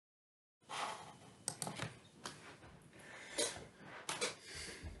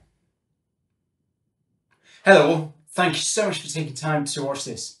Hello all, thank you so much for taking time to watch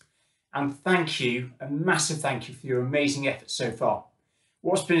this. And thank you, a massive thank you for your amazing efforts so far.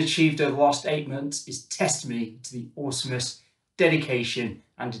 What's been achieved over the last 8 months is testimony to the awesomeness, dedication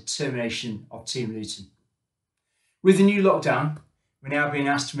and determination of Team Luton. With the new lockdown, we're now being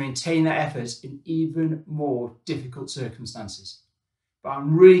asked to maintain that effort in even more difficult circumstances. But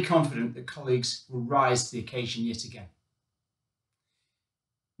I'm really confident that colleagues will rise to the occasion yet again.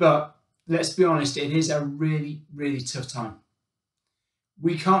 But let's be honest, it is a really, really tough time.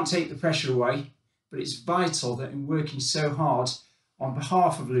 We can't take the pressure away, but it's vital that in working so hard on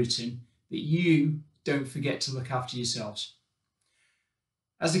behalf of Luton, that you don't forget to look after yourselves.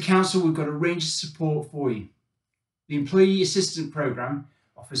 As the council, we've got a range of support for you. The Employee Assistance Programme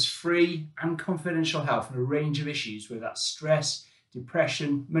offers free and confidential help on a range of issues, whether that's stress,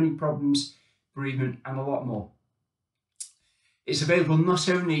 depression, money problems, bereavement, and a lot more. It's available not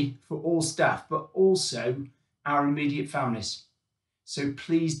only for all staff, but also our immediate families. So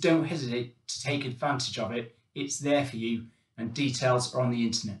please don't hesitate to take advantage of it. It's there for you and details are on the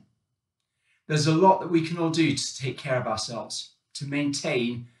internet. There's a lot that we can all do to take care of ourselves, to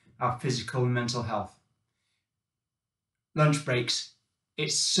maintain our physical and mental health. Lunch breaks.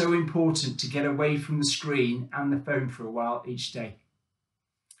 It's so important to get away from the screen and the phone for a while each day.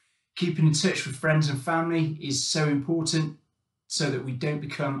 Keeping in touch with friends and family is so important, so that we don't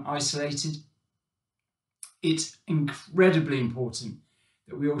become isolated. It's incredibly important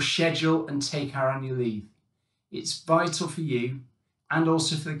that we all schedule and take our annual leave. It's vital for you and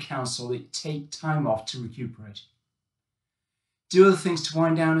also for the council that you take time off to recuperate. Do other things to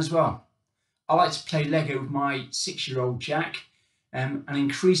wind down as well. I like to play Lego with my 6-year-old Jack, and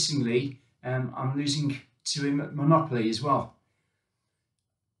increasingly I'm losing to him at Monopoly as well.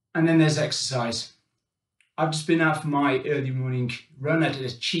 And then there's exercise. I've just been out for my early morning run. I did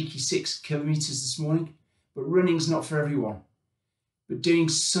a cheeky 6 kilometres this morning, but running's not for everyone. But doing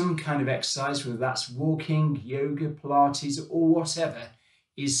some kind of exercise, whether that's walking, yoga, Pilates, or whatever,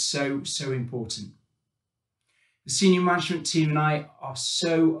 is so important. The senior management team and I are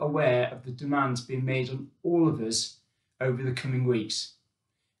so aware of the demands being made on all of us over the coming weeks.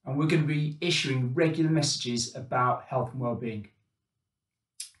 And we're going to be issuing regular messages about health and wellbeing.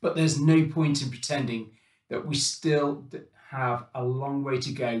 But there's no point in pretending that we still have a long way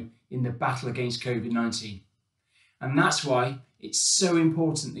to go in the battle against COVID-19. And that's why it's so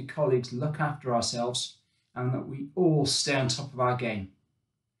important that colleagues look after ourselves and that we all stay on top of our game.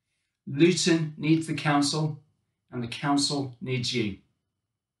 Luton needs the council and the council needs you.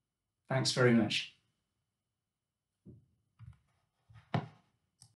 Thanks very much.